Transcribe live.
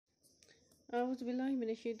أعوذ بالله من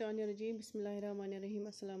الشيطان الرجيم بسم الله الرحمن الرحيم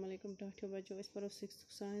السلام عليكم ٹھٹھیو بچو أسۍ پرو 6th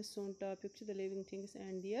science سون ٹاپِک چھُ the living things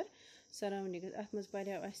and their surroundings اَتھ منٛز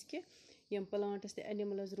پریو اَسہِ کہِ یِم پلانٹٕس تہٕ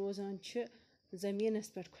اینِمٕلز روزان چھِ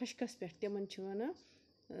زٔمیٖنَس پٮ۪ٹھ خۄشکَس پٮ۪ٹھ تِمن چھِ وَنان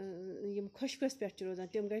یِم خۄشکَس پٮ۪ٹھ چھِ روزان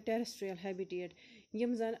تِم گٔے ٹیرسٹریل ہیبِٹیٹ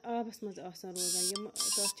یِم زَن آبَس منٛز آسان روزان یِم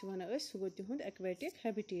تَتھ چھِ وَنان أسۍ سُہ گوٚو تِہُنٛد ایکویٹِک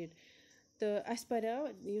ہیبِٹیٹ تہٕ اَسہِ پریو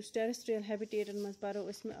یُس ٹیرسٹریل ہیبِٹیٹن منٛز پرو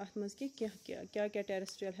أسۍ اَتھ منٛز کہِ کیاہ کیاہ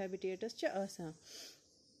ٹیرسٹریل ہیبِٹیٹٕس چھِ آسان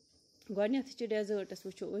گۄڈٕنیتھٕے چھِ ڈیزٲٹٕس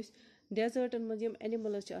وٕچھو أسۍ ڈیزٲٹن منٛز یِم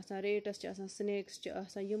اینِمٕلز چھِ آسان ریٹٕس چھِ آسان سنیکٕس چھِ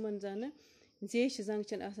آسان یِمن زَنہٕ زیچھِ زنٛگ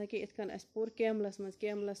چھنہٕ آسان کینٛہہ یِتھ کٔنۍ اَسہِ پوٚر کیملَس منٛز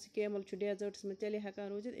کیمل چھُ ڈیزٲٹس منٛز تیٚلے ہٮ۪کان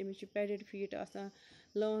روٗزِتھ أمِس چھِ پیڈِڈ فیٖٹ آسان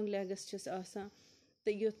لانٛگ لیگٕس چھِس آسان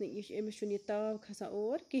تہٕ یُتھ نہٕ یہِ چھُ أمِس چھُنہٕ یہِ تاو کھسان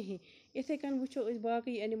اور کِہیٖنۍ یِتھٕے کٔنۍ وٕچھو أسۍ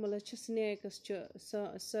باقٕے اینِمٕلز چھِ سنیکٕس چھِ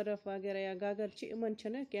سٔرٕف وغیرہ یا گگر چھِ یِمن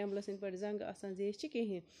چھنہٕ کیملَس ہٕنٛدۍ پٲٹھۍ زنٛگہٕ آسان زیچھِ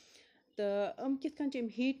کِہیٖنۍ تہٕ یِم کِتھ کٔنۍ چھِ یِم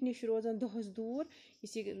ہیٖٹ نِش روزان دۄہس دوٗر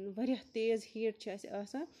یُس یہِ واریاہ تیز ہیٖٹ چھِ اَسہِ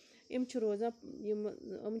آسان یِم چھِ روزان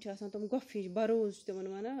یِم چھِ آسان تِم گۄپھِ ہِش بروز چھِ تِمن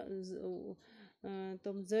وَنان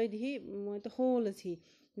تِم زٔدۍ ہی مٲنۍ تو ہولٕز ہی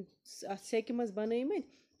اَتھ سیٚکہِ منٛز بَنٲومٕتۍ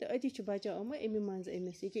تہٕ أتی چھِ بَچان اَمہِ منٛز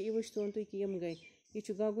أمِس ییٚکیٛاہ یہِ وٕچھتون تُہۍ کہِ یِم گٔے یہِ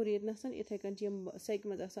چھُ گگُر ییٚتنَس یِتھَے کٔنۍ چھِ یِم سیٚکہِ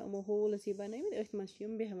منٛز آسان یِمو ہولٕز ہی بَنٲومٕتۍ أتھۍ منٛز چھِ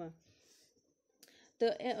یِم بیٚہوان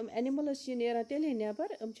تہٕ اینِمٕلز چھِ نیران تیٚلے نٮ۪بر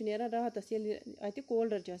یِم چھِ نیران راتَس ییٚلہِ اَتہِ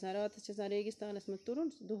کولڈر چھُ آسان راتَس چھِ آسان ریگِستانَس منٛز تُرُن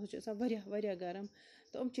دۄہَس چھُ آسان واریاہ واریاہ گرم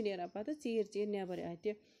تہٕ یِم چھِ نیران پَتہٕ ژیٖرۍ نٮ۪بر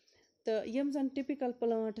اَتہِ تہٕ یِم زَن ٹِپِکَل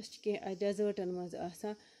پٕلانٹٕس چھِ کینٛہہ اَتہِ ڈیزٲٹَن منٛز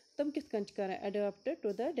آسان تِم کِتھ کٔنۍ چھِ کران اٮ۪ڈاپٹ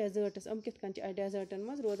ٹُو د ڈیزٲٹٕس یِم کِتھ کٔنۍ چھِ اَتہِ ڈیزٲٹَن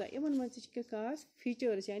منٛز روزان یِمن منٛز تہِ چھِ کینٛہہ خاص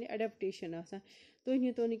فیٖچٲرٕس یعنی اٮ۪ڈیپٹیشن آسان تُہۍ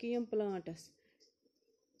نیٖتو نہٕ کہِ یِم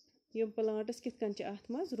پٕلانٹٕس کِتھ کٔنۍ چھِ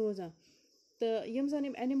اَتھ منٛز روزان تہٕ یِم زَن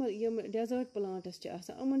یِم ڈیزٲٹ پٕلانٹٕس چھِ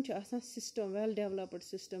آسان یِمن چھُ آسان سِسٹم ویل ڈیولَپٕڈ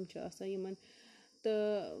سِسٹم چھُ آسان یِمن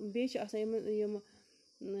تہٕ بیٚیہِ چھِ آسان یِم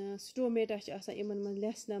سٹومیٹا چھِ آسان یِمن منٛز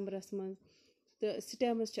لیس نمبرَس منٛز تہٕ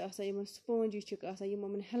سِٹیمٕز چھِ آسان یِمن سپونجِز چھِکھ آسان یِم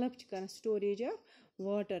یِمن ہیلٕپ چھِ کران سٹوریج آف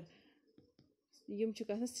واٹر یِم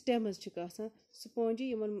چھِکھ آسان سِٹیمٕز چھِکھ آسان سپونجی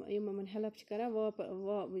یِم یِمن ہیلٕپ چھِ کران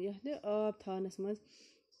یَتھ آب تھاونَس منٛز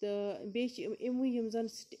تہٕ بیٚیہِ چھِ یِم زَن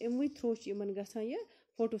اَموٕے تھروٗ چھِ یِمن گژھان یہِ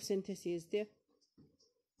فوٹوسِنتھسیٖز تہِ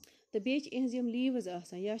تہٕ بیٚیہِ چھِ یِہنٛز یِم لیٖوٕز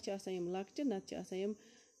آسان یا چھِ آسان یِم لۄکچہِ نتہٕ چھِ آسان یِم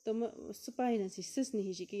تِمہٕ سٕپاینَس ہِش سٕژنہِ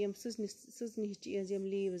ہِش کہِ یِم سٕژنہِ ہِش چھِ یِہنٛز یِم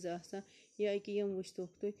لیٖوٕز آسان یا کہِ یِم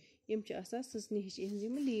وٕچھتوکھ تُہۍ یِم چھِ آسان سٕژنہِ ہِش یِہنٛز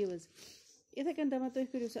یِم لیٖوٕز یِتھَے کٔنۍ دَپان تُہۍ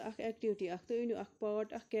کٔرِو سا اکھ ایکٹِوِٹی اکھ تُہۍ أنِو اکھ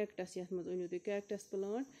پاٹ اکھ کیکٹس یَتھ منٛز أنِو تُہۍ cactus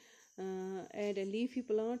plant add A لیٖفی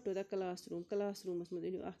plant to the class روٗمَس منٛز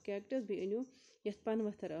أنِو اکھ کیکٹس بیٚیہِ أنِو یَتھ پنہٕ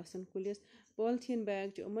ؤتھٕر آسان کُلِس پالتھیٖن بیگ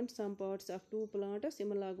چھُ یِمن سم پاٹٕس آف 2 پٕلانٹٕس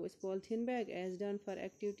یِمن لاگو أسۍ polythene being as done for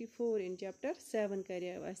activity 4 in chapter 7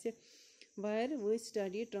 کریو اَسہِ وَیَر وٕچ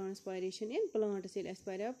سٹڈی ٹرانسپایریشن اِن پٕلانٹٕس ییٚلہِ اَسہِ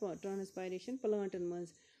پریو ٹرانسپایریشن پٕلانٹن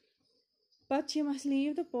منٛز پتہٕ چھِ یِم اَسہِ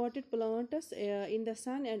leave the پاٹِڈ plants in the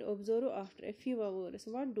sun and observe after a few hours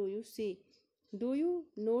what do you C do you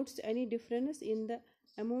notice any difference in the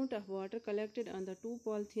amount of water collected on the 2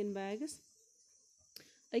 polythene bags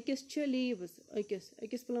أکِس چھِ leaves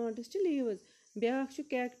أکِس plants چھِ leaves بیٛاکھ چھُ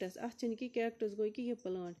cactus اَتھ چھِنہٕ کہِ cactus گوٚو کہِ یہِ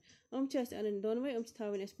پٕلانٹ یِم چھِ اَسہِ اَنٕنۍ دۄنوَے یِم چھِ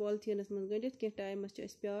تھاوٕنۍ اَسہِ پالتھیٖنَس منٛز گٔنڈِتھ کینٛہہ ٹایمَس چھِ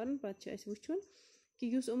اَسہِ پیارُن پَتہٕ چھُ اَسہِ وٕچھُن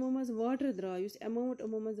کہِ یُس یِمو منٛز واٹر درٛاو یُس ایماوُنٛٹ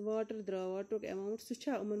یِمو منٛز واٹر درٛاو واٹرُک ایماوُنٛٹ سُہ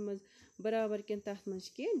چھا یِمن منٛز برابر کِنہٕ تَتھ منٛز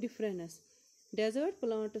چھِ کینٛہہ ڈِفرَنٕس ڈیزٲٹ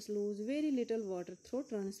پٕلانٹٕس لوٗز ویری لِٹل واٹر تھرٛوٗ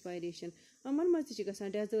ٹرانسپایریشن یِمن منٛز تہِ چھِ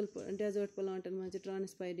گژھان ڈیزٲٹ پٕلانٹن منٛز تہِ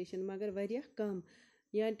ٹرانسپایریشن مگر واریاہ کم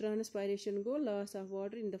یا ٹرانسپایریشن گوٚو loss of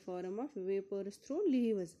water in the form of ویپٲرٕس through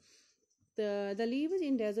leaves تہٕ the leaves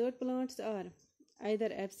in desert plants R either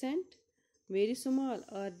absent very small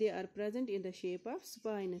or they are present in the shape of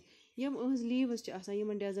spines یِم یِہنٛز لیٖوٕز چھِ آسان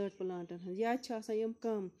یِمن ڈیزٲٹ پٕلانٹن ہٕنٛز یا چھِ آسان یِم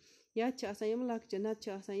کم یا چھِ آسان یِم لۄکچہِ نتہٕ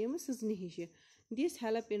چھِ آسان یِم سٕژنہِ ہِشہِ دِس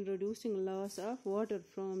help in رِڈیوٗسِنگ loss of water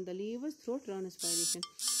from the leaves through ٹرانسپایریشن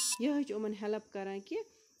یِہوے چھِ یِمن ہیلپ کران کہِ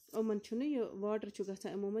یِمن چھُنہٕ یہِ واٹر چھُ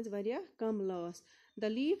گژھان یِمو منٛز واریاہ کم loss the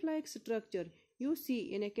leaf like structure U C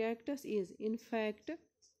in A cactus is in fact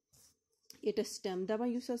it's سٹٮ۪م دپان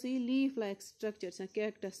یُس ہسا یہِ لیٖف لایک سٹرکچر چھِ آسان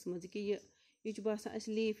کیکٹس منٛز کہِ یہِ چھُ باسان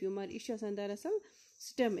اَسہِ لیٖف ہیوٗ مگر یہِ چھُ آسان دراصل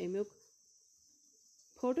سٹٮ۪م امیُک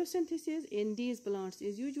فوٹوسِنتھسیٖز in these plants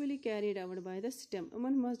is usually carried out by the سٹٮ۪م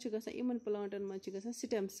یِمن منٛز چھُ گژھان یِمن پٕلانٹن منٛز چھِ گژھان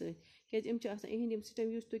سٹٮ۪م سۭتۍ کیازِ یِم چھِ آسان یِہنٛدۍ یِم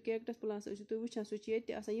سٹٮ۪م یُس تُہۍ کیکٹس پٕلانٹس ٲسِو تُہۍ وٕچھان سُہ چھُ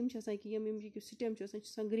ییٚتہِ آسان یِم چھِ آسان کہِ یِم ییٚمیُک سٹٮ۪م چھُ آسان یہِ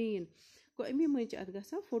چھُ آسان گریٖن گوٚو اَمی منٛز چھِ اَتھ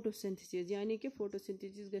گژھان فوٹوسِنتھسیٖز یعنی کہِ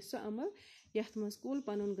فوٹوسِنتھسیٖز گژھِ سُہ عمل یَتھ منٛز کُل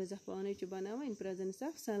پَنُن غذا پانے چھُ بناوان in presence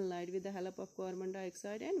of sun light with the help of carbon ڈاے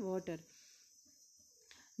oxide and water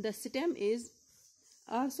the سٹٮ۪م is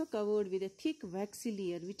also کَوٲرڈ with A thick ویکسی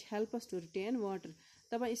لییر which helps to رِٹین water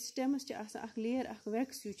دَپان یہِ سٹٮ۪مس چھِ آسان اکھ لییر اکھ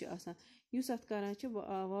ویکس ہیوٗ چھُ آسان یُس اَتھ کران چھِ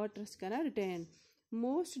واٹرَس کران رِٹین.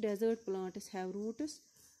 Most desert plants have roots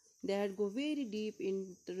that go very deep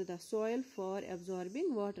into the soil for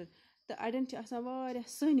absorbing water. تہٕ اَڑٮ۪ن چھِ آسان واریاہ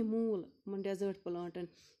سٔنۍ موٗل یِمن ڈٮ۪زٲٹ پٕلانٹن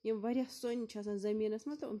یِم واریاہ سۄنۍ چھِ آسان زٔمیٖنَس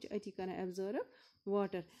منٛز تہٕ یِم چھِ أتی کران ایبزارٕو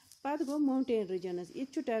واٹر. پَتہٕ گوٚو ماوُنٹین رِجنٕز. یہِ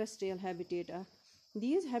تہِ چھُ ٹیرسٹریل ہیبِٹیٹ اکھ.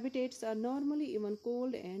 These habitats are normally even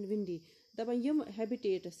cold and windy. دَپان یِم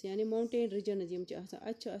ہیبِٹیٹس یعنی ماوُنٹین رِجنٕز یِم چھِ آسان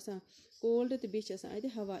اَتہِ چھِ آسان کولڈ تہٕ بیٚیہِ چھِ آسان اَتہِ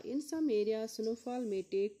ہوا. In some areas snowfall may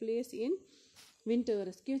take place in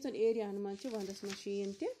winters. کینٛژن ایریاہن منٛز چھِ وَندَس منٛز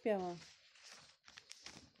شیٖن تہِ پیٚوان.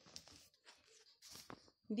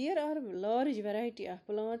 There are large variety of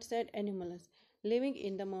plants and animals living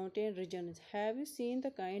in the mountain regions. Have you seen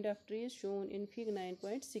the kind of trees shown in Fig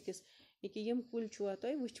 9.6? ییٚکیٛاہ یِم کُلۍ چھُوا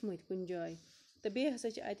تۄہہِ وٕچھمٕتۍ کُنہِ جایہِ تہٕ بیٚیہِ ہسا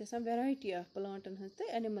چھِ اَتہِ آسان ویرایٹی آف پلانٹن ہٕنٛز تہٕ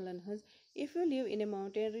اینِملن ہٕنٛز. If you live in a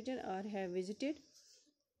mountain region or have visited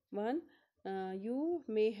one, you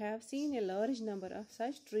may have seen a large number of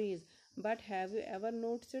such trees. But have you ever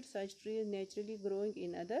noticed such trees naturally growing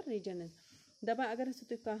in other regions? دَپان اگر ہسا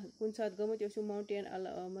تُہۍ کانٛہہ کُنہِ ساتہٕ گٔمٕتۍ ٲسِو mountain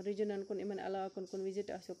رِجنن کُن یِمن علاقن کُن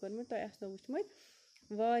وِزِٹ آسیو کوٚرمُت تۄہہِ آسنو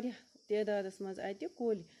وٕچھمٕتۍ واریاہ تعدادس منٛز اَتہِ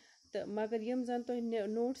کُلۍ تہٕ مگر یِم زن تۄہہِ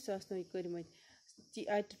نوٹٕس آسنو کٔرمٕتۍ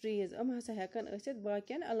اَتہِ ٹریٖز یِم ہسا ہٮ۪کن ٲسِتھ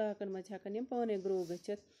باقین علاقن منٛز ہٮ۪کن یِم پانے گرو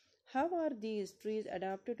گٔژھِتھ. How are these trees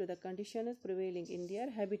adapted to the conditions prevailing in their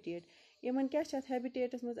habitat? یِمن کیاہ چھِ اَتھ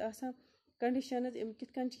ہیبِٹیٹس منٛز آسان کنڈِشنٕز یِم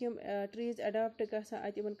کِتھ کٔنۍ چھِ یِم ٹریٖز اڈاپٹ گژھان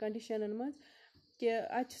اَتہِ یِمن کنڈِشنن منٛز کہِ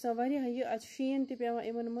اَتہِ چھُ آسان واریاہ یہِ اَتہِ چھُ شیٖن تہِ پیٚوان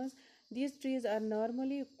یِمن منٛز. These trees are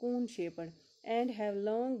normally cone shaped and have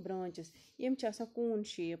long branches. یِم چھِ آسان کوٗن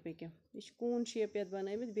شیپ ییٚکیٛاہ یہِ چھِ کوٗن شیپ یَتھ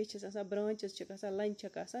بَنٲومٕتۍ بیٚیہِ چھِس آسان برانچِز چھِکھ آسان لنجہِ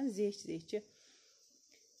چھَکھ آسان زیچھِ زیچھِ.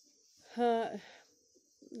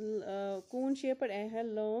 کوٗن شیپٕڈ اینڈ ہیو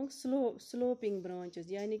لانگ سلوپِنگ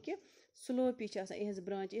برانچِز یعنی کہِ سلوپی چھِ آسان یِہنٛز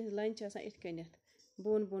برانچ یِہنٛز لنجہِ چھِ آسان یِتھ کٔنٮ۪تھ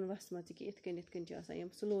بۄن بۄن وَسمَژٕ کہِ یِتھ کٔنۍ چھِ آسان یِم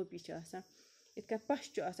سلوپی چھِ آسان یِتھ کٔنۍ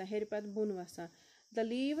پَش چھُ آسان ہیٚرِ پَتہٕ بۄن وَسان. The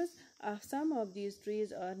leaves of some of these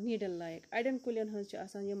trees are needle like. اَڑٮ۪ن کُلٮ۪ن ہٕنٛز چھِ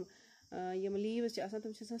آسان یِم leaves چھِ آسان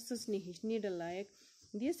تِم چھِ آسان سٕژنہِ ہِش needle like.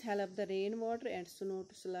 This help the rain water and snow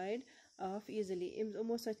to slide off easily.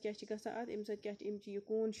 یِمو سۭتۍ کیاہ چھِ گژھان اَتھ اَمہِ سۭتۍ کیاہ چھِ یِم چھِ یہِ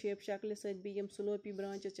کوٗن شیپ شکلہِ سۭتۍ بیٚیہِ یِم سلوپی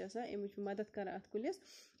برانچِز چھِ آسان اَمِچ چھِ مدد کران اَتھ کُلِس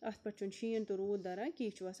اَتھ پٮ۪ٹھ چھُنہٕ شیٖن تہٕ روٗد دَران کینٛہہ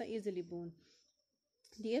یہِ چھُ وَسان ایٖزلی بۄن.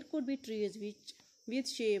 There could be trees which with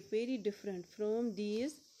shape very different from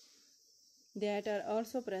these that are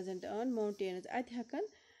also present on mountains. اَتہِ ہٮ۪کن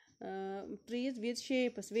trees with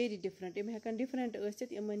shapes very different. یِم ہٮ۪کن different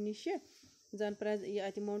ٲسِتھ یِمن نِشہِ زن یہِ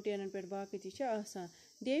اَتہِ ماوُنٹینن پٮ۪ٹھ باقٕے تہِ چھِ آسان.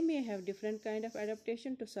 They may have different kind of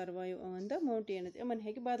adaptation to survive on the mountains. یِمن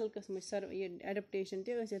ہٮ۪کہِ بدل قٕسمٕچ یہِ ایڈپٹیشن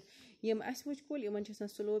تہِ ٲسِتھ. یِم اَسہِ وٕچھ کُلۍ یِمن چھِ آسان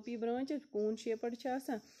سلوپی برانچِز کوٗن شیپٕڈ چھِ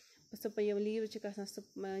آسان یِم لیٖوٕز چھِکھ آسان سُہ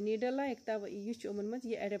نیٖڈل لایک تَوے یہِ چھُ یِمن منٛز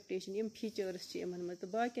یہِ ایڈپٹیشن یِم فیٖچٲرٕس چھِ یِمن منٛز تہٕ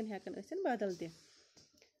باقین ہٮ۪کن ٲسِتھ بدل تہِ.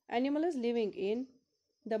 Animals living in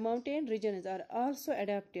the mountain regions are also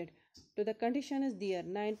adapted to the conditions there.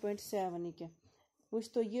 9.7 ییٚکیٛاہ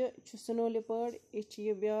وٕچھتو یہِ چھُ سنو لیپٲرڈ یہِ چھِ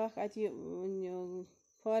یہِ بیٛاکھ اَتہِ یہِ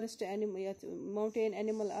فارٮ۪سٹ یَتھ ماوُنٹین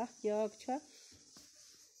اینِمل اکھ یاک چھےٚ.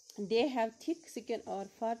 They have thick skin or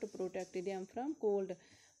fur to protect them from cold.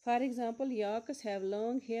 For example, yaks have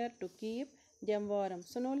long hair to keep them warm.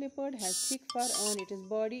 Snow leopard has thick fur on its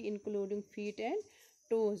body including feet and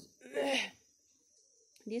toes.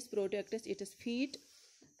 This protects its feet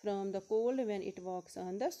from the cold when it walks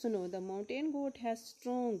on the snow. The mountain goat has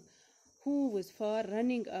strong hooves for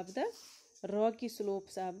running up the rocky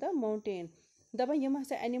slopes of the mountain. دَپان یِم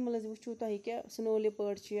ہسا اینِمٕلز وٕچھو تۄہہِ کیٛاہ سنو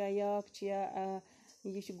لیپٲرڈ چھِ یا York چھِ یا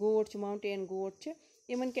یہِ چھُ گوٹ چھُ ماوُنٹین گوٹ چھِ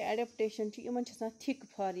یِمن کیٛاہ ایڈپٹیشن چھِ یِمن چھِ آسان تھِک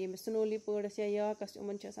فر ییٚمِس سنو لیپٲرڈس یا یاکس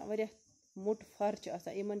یِمن چھِ آسان واریاہ موٚٹ فر چھُ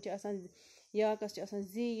آسان یِمن چھِ آسان یاکس چھِ آسان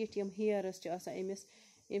زیٖٹھ یِم ہیرٕس چھِ آسان أمِس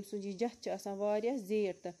أمۍ سُنٛد یہِ جَتھ چھِ آسان واریاہ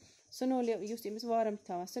زیٖٹھ تہٕ سنو یُس أمِس وارم چھِ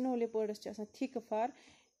تھاوان سنو لیپٲرڈس چھِ آسان تھِک فر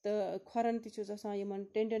تہٕ کھۄرن تہِ چھُس آسان یِمن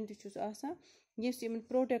ٹٮ۪نڈٮ۪ن تہِ چھُس آسان یُس یِمن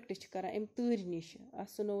پروٹیکٹ چھِ کران اَمہِ تۭرِ نِش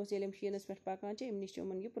اَتھ سنووَس ییٚلہِ یِم شیٖنس پٮ۪ٹھ پکان چھِ اَمہِ نِش چھِ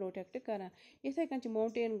یِمن یہِ پروٹیکٹ کران. یِتھے کٔنۍ چھِ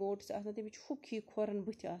ماوُنٹین گوٹٕس آسان تٔمِس چھُ ہوٚکھ ہی کھۄرن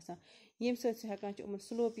بٕتھِ آسان ییٚمہِ سۭتۍ سُہ ہٮ۪کان چھُ یِمن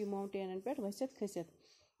سلوپی ماوُنٹینن پٮ۪ٹھ ؤسِتھ کھٔسِتھ.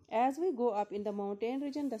 As we go up in the mountain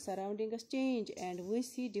region, the surroundings change and we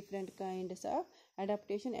see different kinds of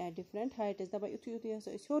adaptation at different heights. دَپان یُتھُے یُتھُے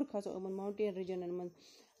ہسا أسۍ ہیوٚر کھسو یِمن ماوُنٹین رِجنن منٛز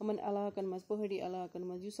یِمن علاقن منٛز پہٲڑی علاقن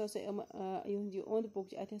منٛز یُس ہسا یِہُنٛد یہِ اوٚنٛد پوٚک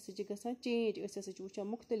چھُ اَتہِ ہسا چھِ گژھان چینج أسۍ ہسا چھِ وٕچھان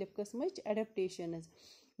مُختٔلِف قٕسمٕچ ایڈپٹیشنٕز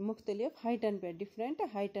مُختٔلِف ہایٹن پٮ۪ٹھ ڈِفرنٹ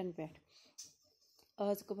ہایٹن پٮ۪ٹھ.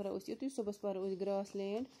 آز پَرو أسۍ یُتُے صُبحس پَرو أسۍ گراس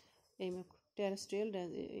لینڈ اَمیُک ٹیرسٹریل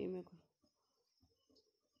اَمیُک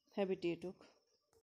ہیبِٹیٹُک.